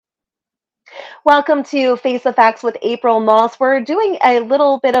Welcome to Face the Facts with April Moss. We're doing a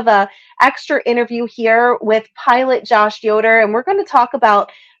little bit of a extra interview here with pilot Josh Yoder, and we're going to talk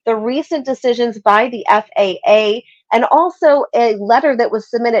about the recent decisions by the FAA and also a letter that was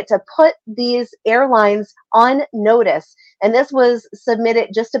submitted to put these airlines on notice. And this was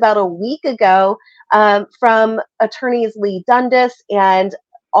submitted just about a week ago from attorneys Lee Dundas and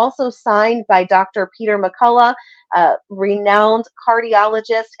also signed by Dr. Peter McCullough, renowned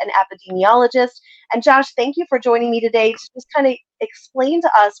cardiologist and epidemiologist. And Josh, thank you for joining me today to just kind of explain to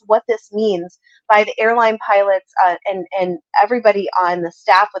us what this means by the airline pilots and everybody on the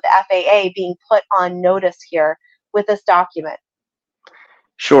staff with the FAA being put on notice here with this document.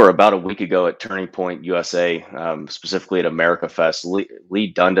 Sure. About a week ago at Turning Point USA, specifically at America Fest,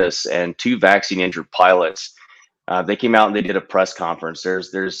 Lee Dundas and two vaccine injured pilots, they came out and they did a press conference.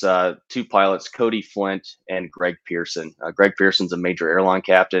 There's two pilots, Cody Flint and Greg Pearson. Greg Pearson's a major airline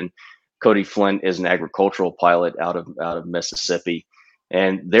captain. Cody Flint is an agricultural pilot out of Mississippi,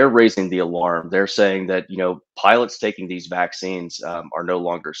 and they're raising the alarm. They're saying that pilots taking these vaccines are no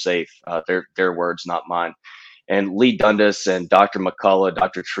longer safe. Their words, not mine. And Lee Dundas and Dr. McCullough,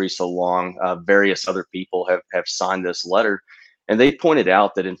 Dr. Teresa Long, various other people have signed this letter. And they pointed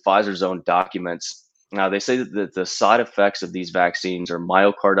out that in Pfizer's own documents, now they say that the side effects of these vaccines are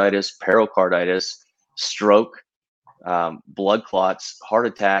myocarditis, pericarditis, stroke, blood clots, heart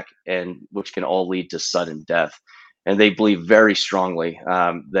attack, and which can all lead to sudden death. And they believe very strongly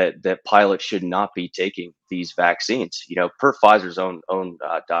that pilots should not be taking these vaccines, per Pfizer's own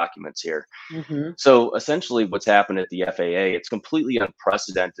documents here. Mm-hmm. So essentially, what's happened at the FAA, it's completely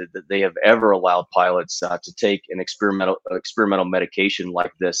unprecedented that they have ever allowed pilots to take an experimental medication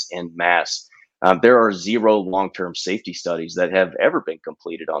like this en masse. There are zero long-term safety studies that have ever been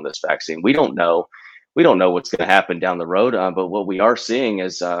completed on this vaccine. We don't know what's going to happen down the road, but what we are seeing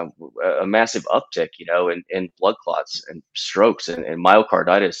is a massive uptick, in blood clots and strokes and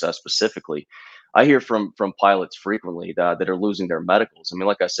myocarditis specifically. I hear from pilots frequently that are losing their medicals. I mean,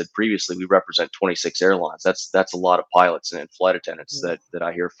 like I said previously, we represent 26 airlines. That's a lot of pilots and flight attendants that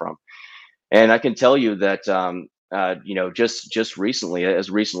I hear from. And I can tell you that just recently as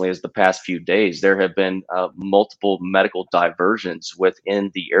the past few days, there have been multiple medical diversions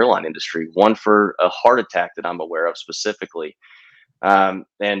within the airline industry. One for a heart attack that I'm aware of specifically,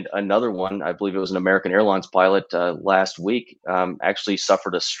 and another one, I believe it was an American Airlines pilot last week, actually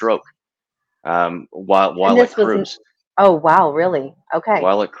suffered a stroke while at cruise. Oh, wow, really? Okay.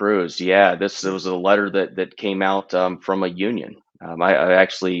 While at cruise, yeah. This was a letter that came out from a union. I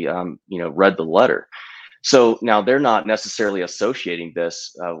actually read the letter. So now they're not necessarily associating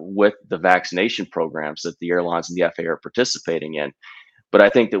this with the vaccination programs that the airlines and the FAA are participating in. But I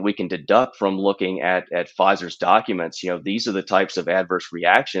think that we can deduct from looking at Pfizer's documents, these are the types of adverse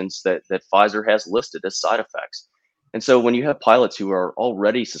reactions that Pfizer has listed as side effects. And so when you have pilots who are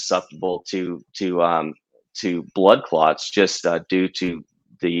already susceptible to blood clots just due to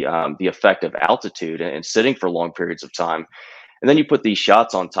the effect of altitude and sitting for long periods of time, and then you put these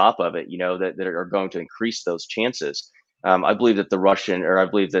shots on top of it, that are going to increase those chances. I believe that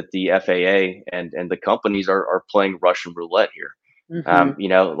the FAA and the companies are playing Russian roulette here.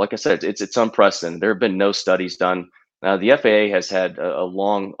 Mm-hmm. Like I said, it's unprecedented. There have been no studies done. The FAA has had a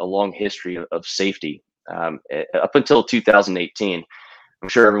long history of safety up until 2018. I'm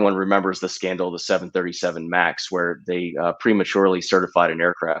sure everyone remembers the scandal of the 737 MAX, where they prematurely certified an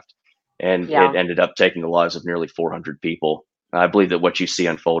aircraft, and Yeah. it ended up taking the lives of nearly 400 people. I believe that what you see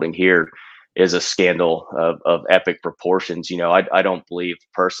unfolding here is a scandal of epic proportions. I don't believe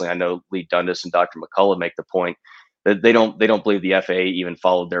personally. I know Lee Dundas and Dr. McCullough make the point that they don't believe the FAA even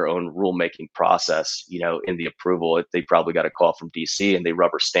followed their own rulemaking process. In the approval, they probably got a call from DC and they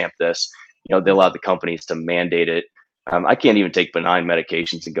rubber stamped this. They allowed the companies to mandate it. I can't even take benign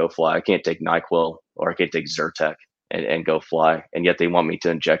medications and go fly. I can't take NyQuil or I can't take Zyrtec and go fly. And yet they want me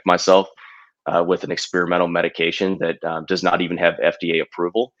to inject myself with an experimental medication that does not even have FDA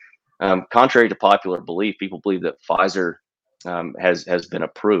approval. Contrary to popular belief, people believe that Pfizer has been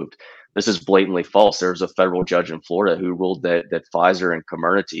approved. This is blatantly false. There's a federal judge in Florida who ruled that Pfizer and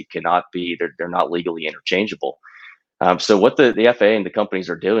Comirnaty cannot be, they're not legally interchangeable. So what the FAA and the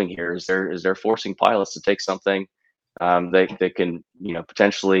companies are doing here is they're forcing pilots to take something that can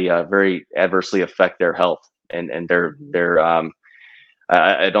potentially very adversely affect their health and their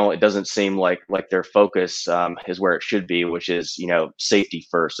it doesn't seem like their focus is where it should be, which is safety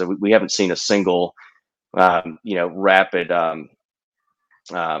first. So we haven't seen a single rapid a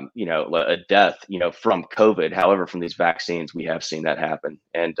death from COVID. However, from these vaccines, we have seen that happen,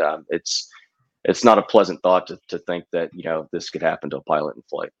 and it's not a pleasant thought to think that this could happen to a pilot in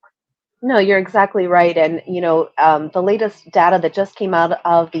flight. No, you're exactly right. And, the latest data that just came out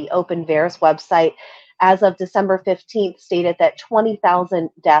of the Open VAERS website as of December 15th stated that 20,000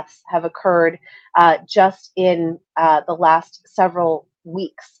 deaths have occurred just in the last several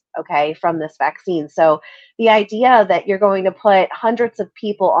weeks, okay, from this vaccine. So the idea that you're going to put hundreds of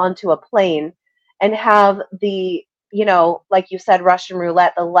people onto a plane and have like you said, Russian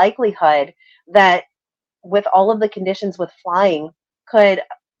roulette, the likelihood that with all of the conditions with flying could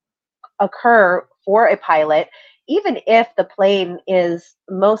occur for a pilot, even if the plane is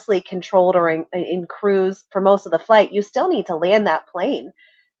mostly controlled or in cruise for most of the flight, you still need to land that plane.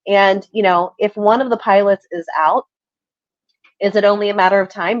 And, if one of the pilots is out, is it only a matter of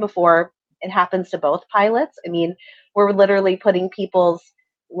time before it happens to both pilots? I mean, we're literally putting people's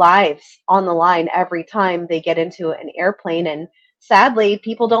lives on the line every time they get into an airplane. And sadly,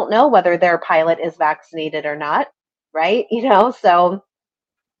 people don't know whether their pilot is vaccinated or not, right? So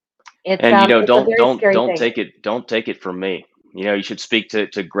And it's a very scary thing. don't take it from me. You should speak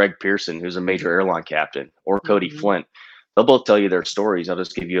to Greg Pearson, who's a major airline captain, or Cody Mhm. Flint. They'll both tell you their stories. I'll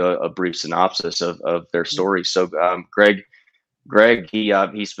just give you a brief synopsis of their Mhm. stories. So Greg,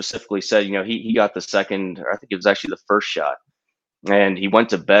 he specifically said, he got the second, or I think it was actually the first shot, and he went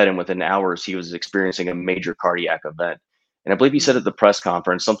to bed, and within hours he was experiencing a major cardiac event. And I believe he said at the press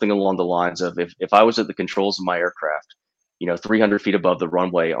conference something along the lines of, if I was at the controls of my aircraft, 300 feet above the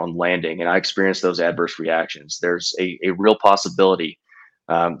runway on landing, and I experienced those adverse reactions, there's a real possibility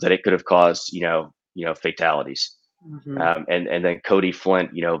that it could have caused, fatalities. Mhm. And then Cody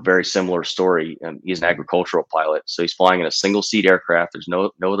Flint, very similar story. He's an agricultural pilot, so he's flying in a single seat aircraft. There's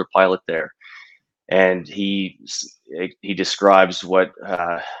no other pilot there, and he describes what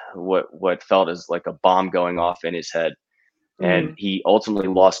felt as like a bomb going off in his head, and Mhm. he ultimately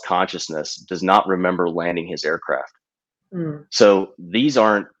lost consciousness. Does not remember landing his aircraft. Mhm. So these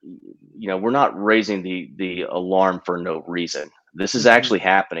aren't, we're not raising the alarm for no reason. This is Mhm. actually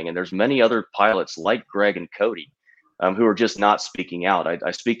happening, and there's many other pilots like Greg and Cody who are just not speaking out. I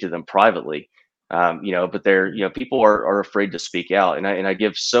speak to them privately, but they're, people are afraid to speak out, and I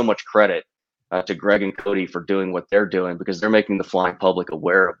give so much credit to Greg and Cody for doing what they're doing, because they're making the flying public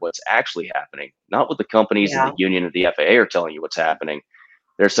aware of what's actually happening, not what the companies and Yeah. the union of the FAA are telling you what's happening.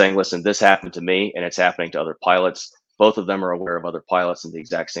 They're saying, listen, this happened to me and it's happening to other pilots. Both of them are aware of other pilots in the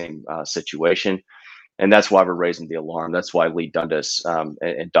exact same situation. And that's why we're raising the alarm. That's why Lee Dundas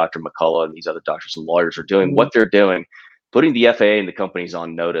and Dr. McCullough and these other doctors and lawyers are doing Mhm. what they're doing, putting the FAA and the companies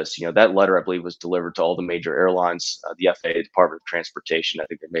on notice. That letter, I believe, was delivered to all the major airlines, the FAA, Department of Transportation. I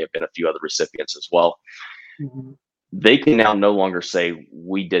think there may have been a few other recipients as well. Mhm. They can now no longer say,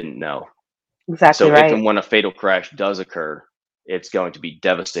 we didn't know. Exactly So if right. and when a fatal crash does occur, it's going to be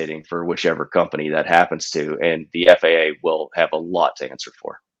devastating for whichever company that happens to, and the FAA will have a lot to answer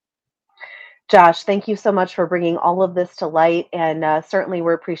for. Josh, thank you so much for bringing all of this to light. And certainly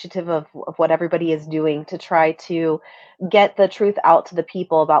we're appreciative of what everybody is doing to try to get the truth out to the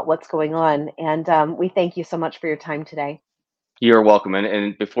people about what's going on. And we thank you so much for your time today. You're welcome.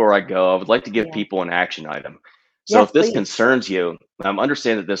 And before I go, I would like to give Yeah. people an action item. So Yes, if this please. concerns you,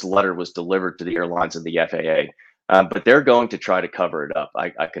 understand that this letter was delivered to the airlines and the FAA, but they're going to try to cover it up.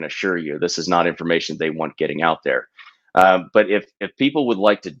 I can assure you, this is not information they want getting out there. But if people would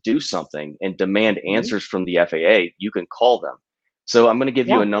like to do something and demand Mhm. answers from the FAA, you can call them. So I'm going to give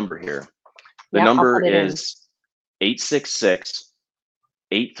you Yeah. a number here. The Yeah. I'll number put it in. is 866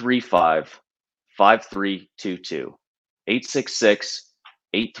 835 5322. 866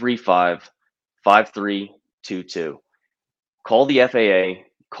 835 5322. Call the FAA,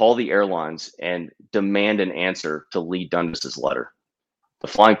 call the airlines, and demand an answer to Lee Dundas's letter. The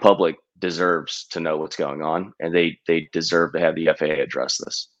flying public deserves to know what's going on, and they deserve to have the FAA address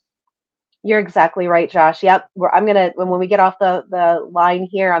this. You're exactly right, Josh. Yep. I'm gonna when we get off the line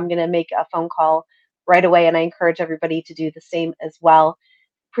here, I'm gonna make a phone call right away, and I encourage everybody to do the same as well.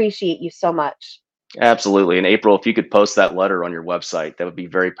 Appreciate you so much. Absolutely. In April, if you could post that letter on your website, that would be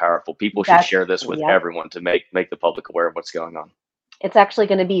very powerful. People should That's share this with Yep. everyone to make the public aware of what's going on. It's actually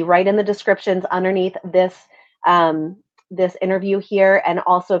going to be right in the descriptions underneath this interview here. And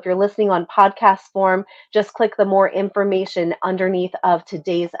also, if you're listening on podcast form, just click the more information underneath of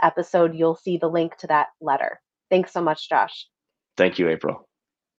today's episode. You'll see the link to that letter. Thanks so much, Josh. Thank you, April.